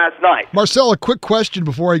pick from last night? Marcel, a quick question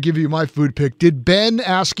before I give you my food pick. Did Ben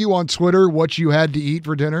ask you on Twitter what you had to eat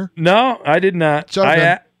for dinner? No, I did not.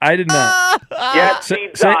 I did not. Yes, he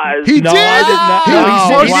does. He did? I did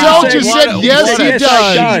not. Marcel just said yes, he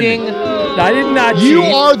does. I did not cheat. You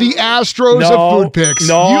are the Astros of food picks.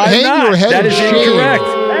 No, you I'm hang not. your head That in is shame. incorrect.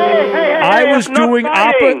 I was doing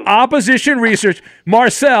fighting. opposition research.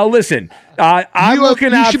 Marcel, listen, I'm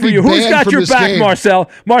looking out for you. Who's got your back, Marcel?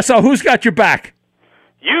 Marcel, who's got your back?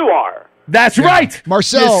 You are. That's right.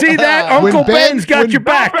 Marcel, you see that? Uncle Ben's got your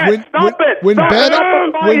back. When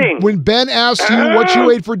Ben asks you what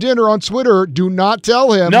you ate for dinner on Twitter, do not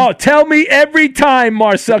tell him. No, tell me every time,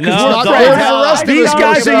 Marcel, because not we're fair to the friends. rest of These us,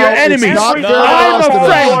 guys are your Marcel. enemies. It's not fair to the I'm rest a of us.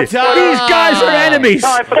 friend. These guys are enemies.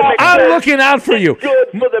 I'm looking out for you. Good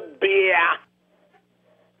for the beer.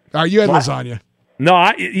 All right, you had lasagna. No,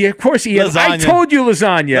 of course he had. I Lasagna. told you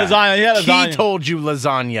lasagna. Lasagna. He told you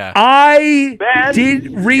lasagna. I Ben,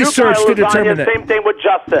 did research you to determine that. Same thing with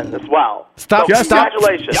Justin as well. Stop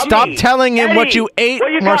Congratulations. telling him what Eddie, you ate,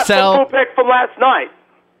 what you Marcel. got for food pick from last night?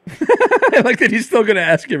 I like that he's still going to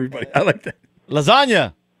ask everybody. I like that.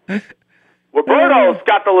 Lasagna. Roberto's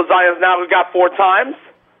got the lasagnas now. We've got 4 times.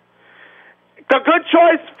 The good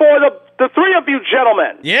choice for the three of you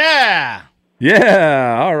gentlemen. Yeah.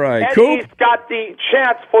 Yeah, all right. Eddie's got the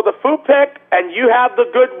chance for the food pick, and you have the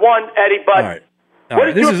good one, Eddie. But All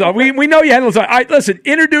right. This is we know you had lasagna. All right, listen.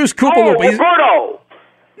 Introduce Koopa Loop. Roberto.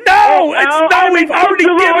 We've already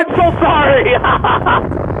given. I'm so sorry.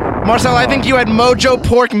 Marcel, I think you had Mojo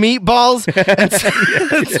pork meatballs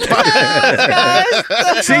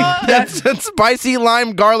and spicy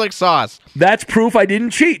lime garlic sauce. That's proof I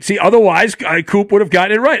didn't cheat. See, otherwise, Coop would have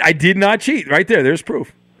gotten it right. I did not cheat. Right there. There's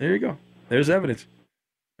proof. There you go. There's evidence.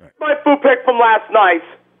 My food pick from last night.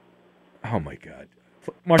 Oh, my God.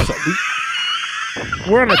 Marcel,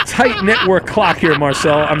 we're on a tight network clock here,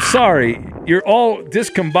 Marcel. I'm sorry. You're all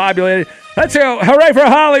discombobulated. Let's go. Hooray for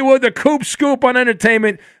Hollywood, the Coop Scoop on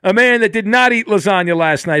entertainment. A man that did not eat lasagna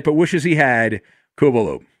last night but wishes he had. Koopa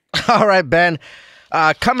Loop. All right, Ben.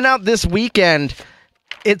 Coming out this weekend,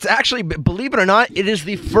 It's actually, believe it or not, it is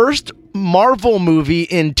the first Marvel movie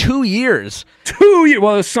in 2 years. 2 years?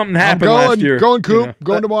 Well, something happened last year. Going, Coop.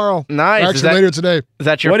 Going tomorrow. Nice. Actually, later today. Is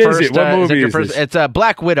that your What first? is it? What movie is this? It's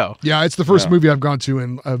Black Widow. Yeah, it's the first movie I've gone to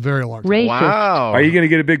in a very long time. Racist. Wow. Are you going to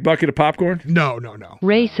get a big bucket of popcorn? No.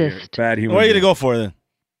 Racist. Bad human. What are you being. going to go for then?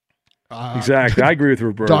 Exactly. I agree with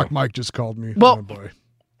Roberto. Doc Mike just called me. Well, oh, boy.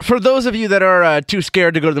 For those of you that are too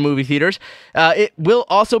scared to go to the movie theaters, it will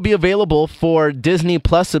also be available for Disney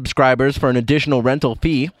Plus subscribers for an additional rental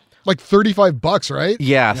fee. Like $35, right?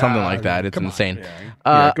 Yeah, something like that. It's insane.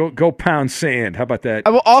 Go pound sand. How about that? I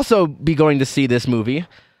will also be going to see this movie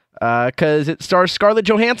because it stars Scarlett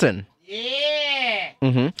Johansson.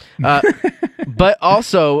 Yeah. But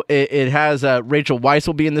also, it has Rachel Weisz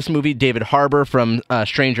will be in this movie, David Harbour from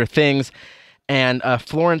Stranger Things, and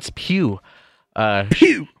Florence Pugh.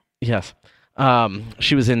 Pugh. Yes.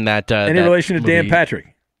 She was in that. Any that relation to movie. Dan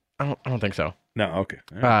Patrick? I don't think so. No. Okay.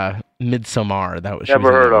 All right. Midsommar. That was Never she was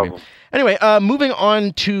in heard that of movie. him. Anyway, moving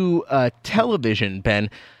on to television, Ben.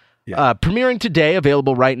 Premiering today,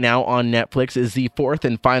 available right now on Netflix, is the 4th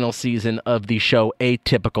and final season of the show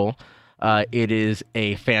Atypical. It is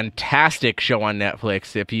a fantastic show on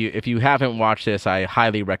Netflix. If you haven't watched this, I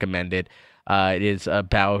highly recommend it. It is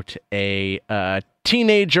about a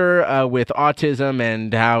teenager with autism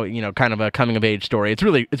and how, kind of a coming of age story. It's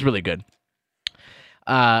really good.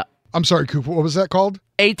 I'm sorry, Coop. What was that called?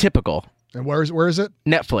 Atypical. And where is it?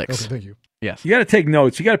 Netflix. Okay, thank you. Yes. You got to take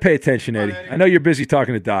notes. You got to pay attention, Eddie. I know you're busy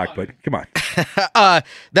talking to Doc, but come on.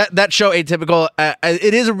 That show Atypical,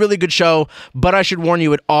 it is a really good show, but I should warn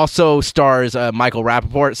you, it also stars Michael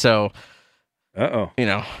Rappaport. So,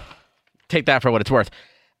 take that for what it's worth.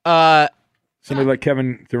 Somebody like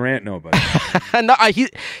Kevin Durant know about it. No,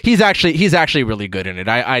 he's actually really good in it.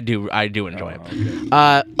 I do enjoy it.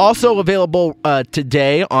 Okay. Also available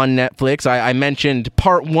today on Netflix. I mentioned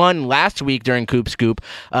Part 1 last week during Coop Scoop.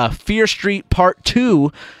 Fear Street Part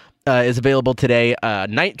 2 is available today.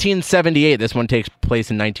 1978. This one takes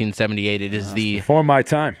place in 1978. It is before my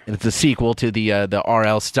time. It's a sequel to the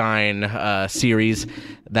R.L. Stine series.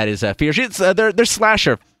 That is Fear Street. They're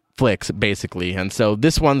slasher flicks basically, and so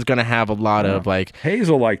this one's gonna have a lot of like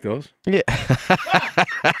Hazel like those. Yeah.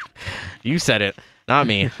 You said it, not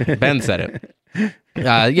me. Ben said it.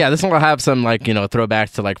 This one will have some like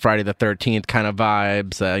throwbacks to like Friday the 13th kind of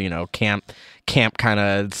vibes. Camp kind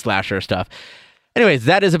of slasher stuff. Anyways,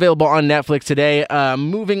 that is available on Netflix today.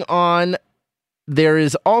 Moving on, there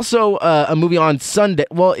is also a movie on Sunday.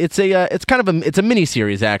 Well, it's a mini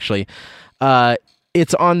series actually.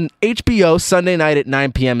 It's on HBO Sunday night at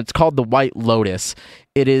 9 p.m. It's called The White Lotus.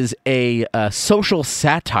 It is a social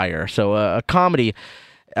satire, so a comedy.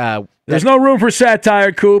 There's no room for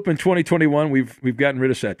satire, Coop. In 2021, we've gotten rid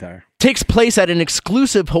of satire. Takes place at an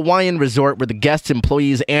exclusive Hawaiian resort where the guests,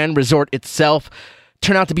 employees, and resort itself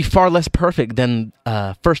turn out to be far less perfect than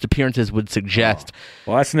first appearances would suggest.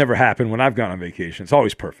 Well, that's never happened when I've gone on vacation. It's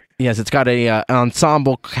always perfect. Yes, it's got an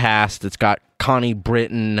ensemble cast. It's got Connie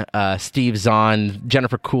Britton, Steve Zahn,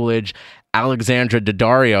 Jennifer Coolidge, Alexandra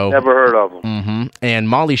Daddario. Never heard of them. Mm-hmm, and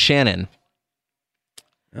Molly Shannon.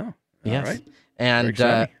 Oh, yes. all right.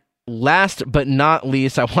 And last but not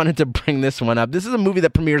least, I wanted to bring this one up. This is a movie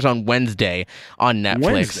that premieres on Wednesday on Netflix.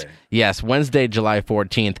 Wednesday? Yes, Wednesday, July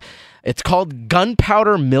 14th. It's called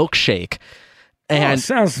Gunpowder Milkshake. And it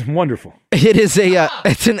sounds wonderful. It is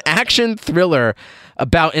it's an action thriller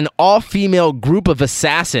about an all-female group of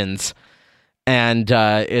assassins. And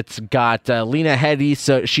it's got Lena Headey,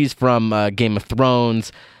 so she's from Game of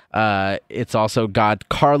Thrones. It's also got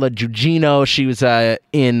Carla Gugino. She was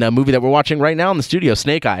in a movie that we're watching right now in the studio,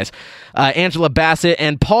 Snake Eyes. Angela Bassett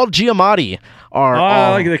and Paul Giamatti are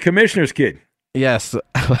all... like the commissioner's kid. Yes.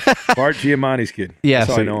 Bart Giamatti's kid. Yes.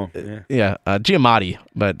 That's how I know him. Yeah, Giamatti,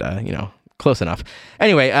 but, close enough.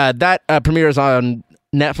 Anyway, that premieres on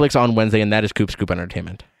Netflix on Wednesday, and that is Coop Scoop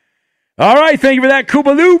Entertainment. All right, thank you for that,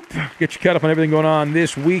 Koopa Loop. Get you caught up on everything going on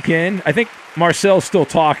this weekend. I think Marcel's still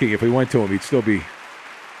talking. If we went to him, he'd still be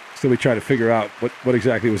trying to figure out what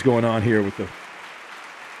exactly was going on here with the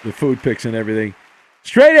food picks and everything.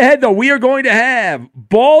 Straight ahead, though, we are going to have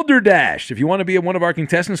Balderdash. If you want to be one of our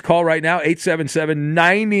contestants, call right now,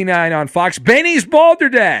 877-99 on Fox. Benny's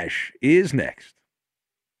Balderdash is next.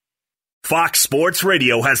 Fox Sports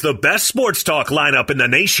Radio has the best sports talk lineup in the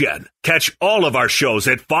nation. Catch all of our shows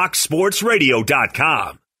at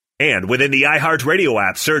foxsportsradio.com. And within the iHeartRadio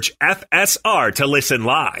app, search FSR to listen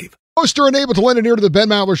live. Most are unable to lend an ear to the Ben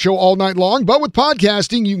Maller Show all night long, but with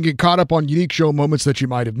podcasting, you can get caught up on unique show moments that you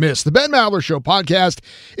might have missed. The Ben Maller Show podcast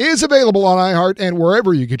is available on iHeart and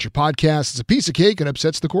wherever you get your podcasts. It's a piece of cake and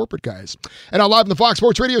upsets the corporate guys. And now live in the Fox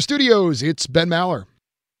Sports Radio studios, it's Ben Maller.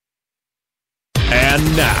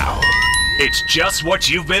 And now, it's just what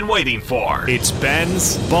you've been waiting for. It's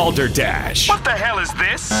Ben's Balderdash. What the hell is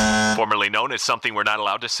this? Formerly known as something we're not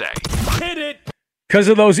allowed to say. Hit it! Because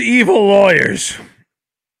of those evil lawyers.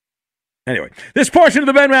 Anyway, this portion of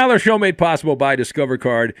the Ben Maller Show made possible by Discover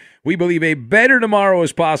Card. We believe a better tomorrow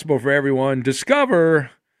is possible for everyone.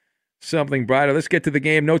 Discover something brighter. Let's get to the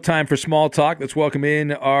game. No time for small talk. Let's welcome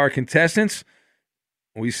in our contestants.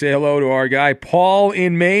 We say hello to our guy, Paul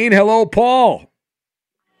in Maine. Hello, Paul.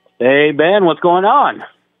 Hey, Ben, what's going on?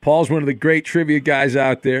 Paul's one of the great trivia guys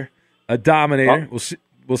out there, a dominator. Oh.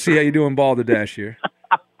 We'll see how you do in Balderdash here.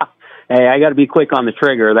 Hey, I got to be quick on the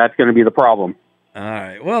trigger. That's going to be the problem. All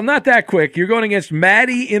right. Well, not that quick. You're going against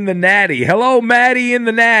Maddie in the Natty. Hello, Maddie in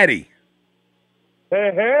the Natty.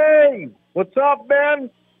 Hey, what's up,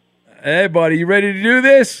 Ben? Hey, buddy, you ready to do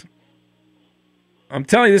this? I'm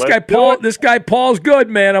telling you, this guy Paul's good,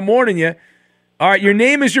 man. I'm warning you. All right, your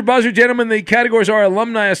name is your buzzer, gentlemen. The categories are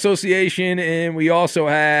Alumni Association, and we also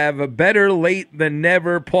have a Better Late Than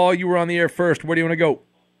Never. Paul, you were on the air first. Where do you want to go?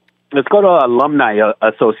 Let's go to Alumni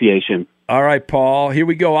Association. All right, Paul, here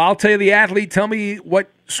we go. I'll tell you the athlete. Tell me what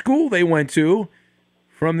school they went to.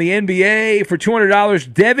 From the NBA for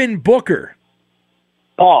 $200, Devin Booker.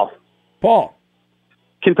 Paul. Wow,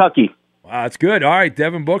 Kentucky. that's good. All right,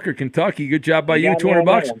 Devin Booker, Kentucky. Good job by you.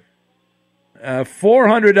 $200.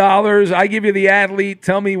 $400. I give you the athlete.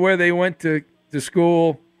 Tell me where they went to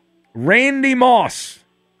school. Randy Moss.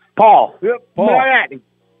 Paul. Yep, Paul.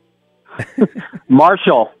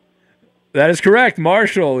 Marshall. That is correct.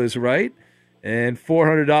 Marshall is right. And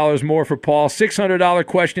 $400 more for Paul. $600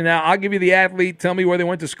 question now. I'll give you the athlete. Tell me where they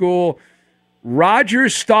went to school. Roger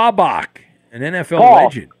Staubach, an NFL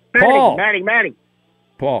legend. Paul. Maddie.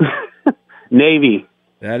 Paul. Navy.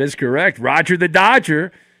 That is correct. Roger the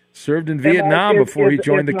Dodger served in Vietnam before he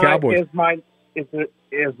joined the Cowboys.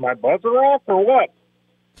 Is my buzzer off or what?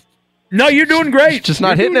 No, you're doing great. Just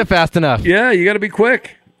not hitting it fast enough. Yeah, you got to be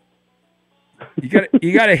quick.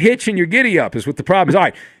 You got to hitch and your giddy up is what the problem is. All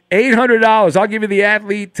right, $800. I'll give you the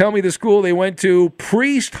athlete. Tell me the school they went to.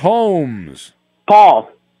 Priest Holmes.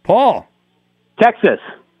 Paul. Texas.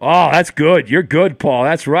 Oh, that's good. You're good, Paul.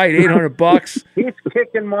 That's right. $800. He's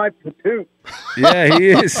kicking my platoon. Yeah, he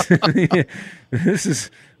is. This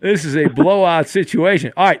is a blowout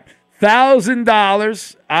situation. All right,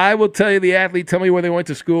 $1,000. I will tell you the athlete. Tell me where they went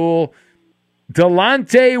to school.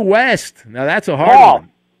 Delonte West. Now that's a hard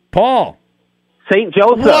one. Paul. St.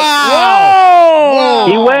 Joseph. Wow.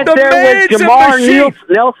 He went there with Jamar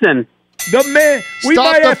Nelson. The man. We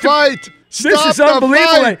might have to fight. This is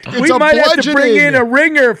unbelievable. We might have to bring in a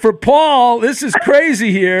ringer for Paul. This is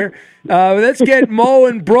crazy here. Let's get Mo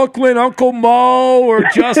in Brooklyn, Uncle Mo, or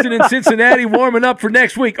Justin in Cincinnati warming up for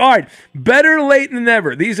next week. All right, better late than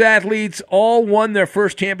never. These athletes all won their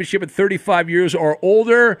first championship at 35 years or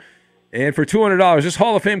older. And for $200, this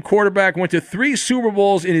Hall of Fame quarterback went to 3 Super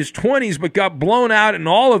Bowls in his 20s but got blown out in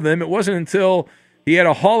all of them. It wasn't until he had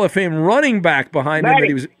a Hall of Fame running back behind him that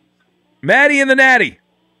he was Maddie in the Natty.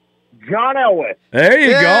 John Elway. There you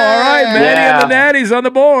go. All right, Maddie and the Natty's on the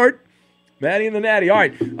board. Maddie and the Natty. All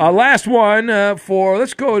right, last one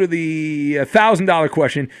let's go to the $1,000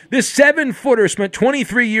 question. This 7-footer spent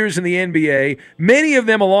 23 years in the NBA, many of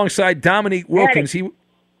them alongside Dominique Wilkins.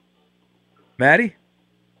 Maddie?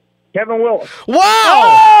 Kevin Willis. Wow!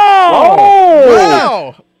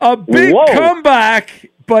 Wow! A big comeback,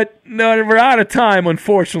 but no, we're out of time,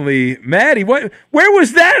 unfortunately. Maddie, where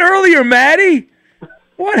was that earlier, Maddie?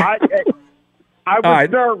 What? I was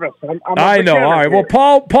nervous. I know. All right. Well,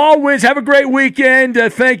 Paul wins. Have a great weekend.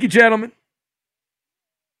 Thank you, gentlemen.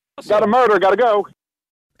 Got a murder. Got to go.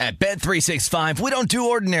 At Bet365, we don't do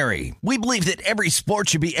ordinary. We believe that every sport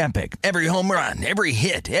should be epic. Every home run, every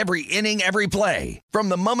hit, every inning, every play. From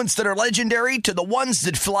the moments that are legendary to the ones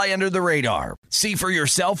that fly under the radar. See for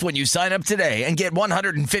yourself when you sign up today and get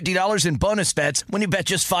 $150 in bonus bets when you bet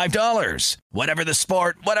just $5. Whatever the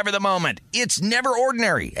sport, whatever the moment, it's never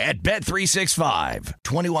ordinary at Bet365.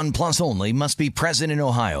 21 plus only. Must be present in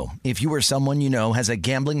Ohio. If you or someone you know has a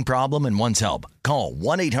gambling problem and wants help, call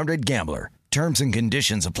 1-800-GAMBLER. Terms and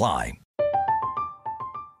conditions apply.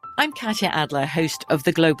 I'm Katya Adler, host of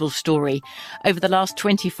The Global Story. Over the last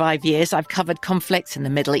 25 years, I've covered conflicts in the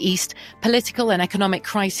Middle East, political and economic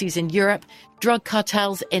crises in Europe, drug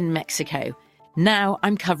cartels in Mexico. Now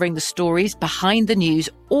I'm covering the stories behind the news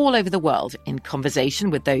all over the world in conversation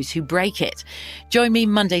with those who break it. Join me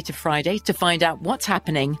Monday to Friday to find out what's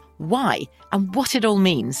happening, why, and what it all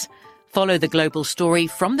means. Follow The Global Story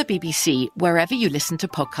from the BBC wherever you listen to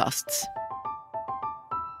podcasts.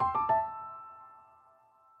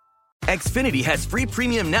 Xfinity has free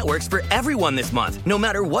premium networks for everyone this month, no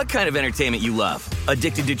matter what kind of entertainment you love.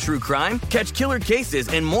 Addicted to true crime? Catch killer cases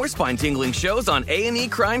and more spine-tingling shows on A&E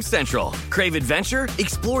Crime Central. Crave adventure?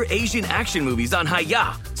 Explore Asian action movies on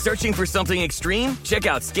Hi-Ya. Searching for something extreme? Check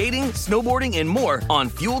out skating, snowboarding, and more on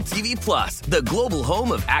Fuel TV Plus, the global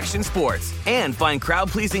home of action sports. And find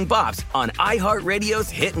crowd-pleasing bops on iHeartRadio's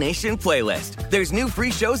Hit Nation playlist. There's new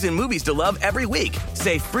free shows and movies to love every week.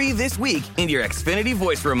 Say free this week in your Xfinity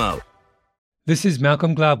voice remote. This is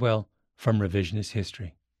Malcolm Gladwell from Revisionist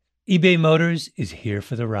History. eBay Motors is here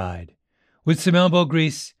for the ride. With some elbow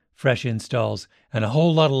grease, fresh installs, and a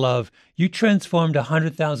whole lot of love, you transformed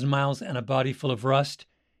 100,000 miles and a body full of rust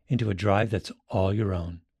into a drive that's all your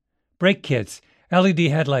own. Brake kits, LED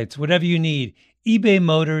headlights, whatever you need, eBay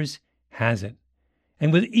Motors has it.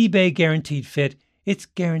 And with eBay Guaranteed Fit, it's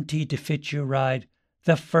guaranteed to fit your ride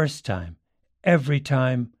the first time, every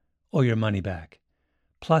time, or your money back.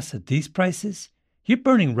 Plus, at these prices, you're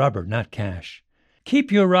burning rubber, not cash.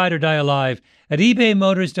 Keep your ride or die alive at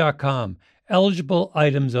ebaymotors.com. Eligible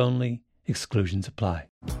items only. Exclusions apply.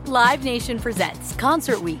 Live Nation presents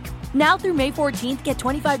Concert Week. Now through May 14th, get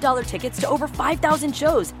 $25 tickets to over 5,000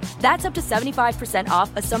 shows. That's up to 75%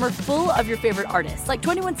 off a summer full of your favorite artists like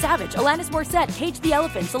 21 Savage, Alanis Morissette, Cage the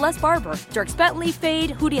Elephant, Celeste Barber, Dierks Bentley,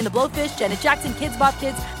 Fade, Hootie and the Blowfish, Janet Jackson, Kids Bop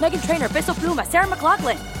Kids, Meghan Trainor, Bissell Pluma, Sarah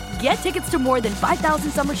McLachlan. Get tickets to more than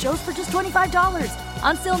 5,000 summer shows for just $25.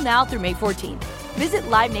 Until now through May 14th. Visit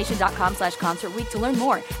LiveNation.com/Concert Week to learn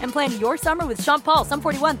more and plan your summer with Sean Paul, Sum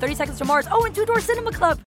 41, 30 Seconds to Mars, and Two Door Cinema Club.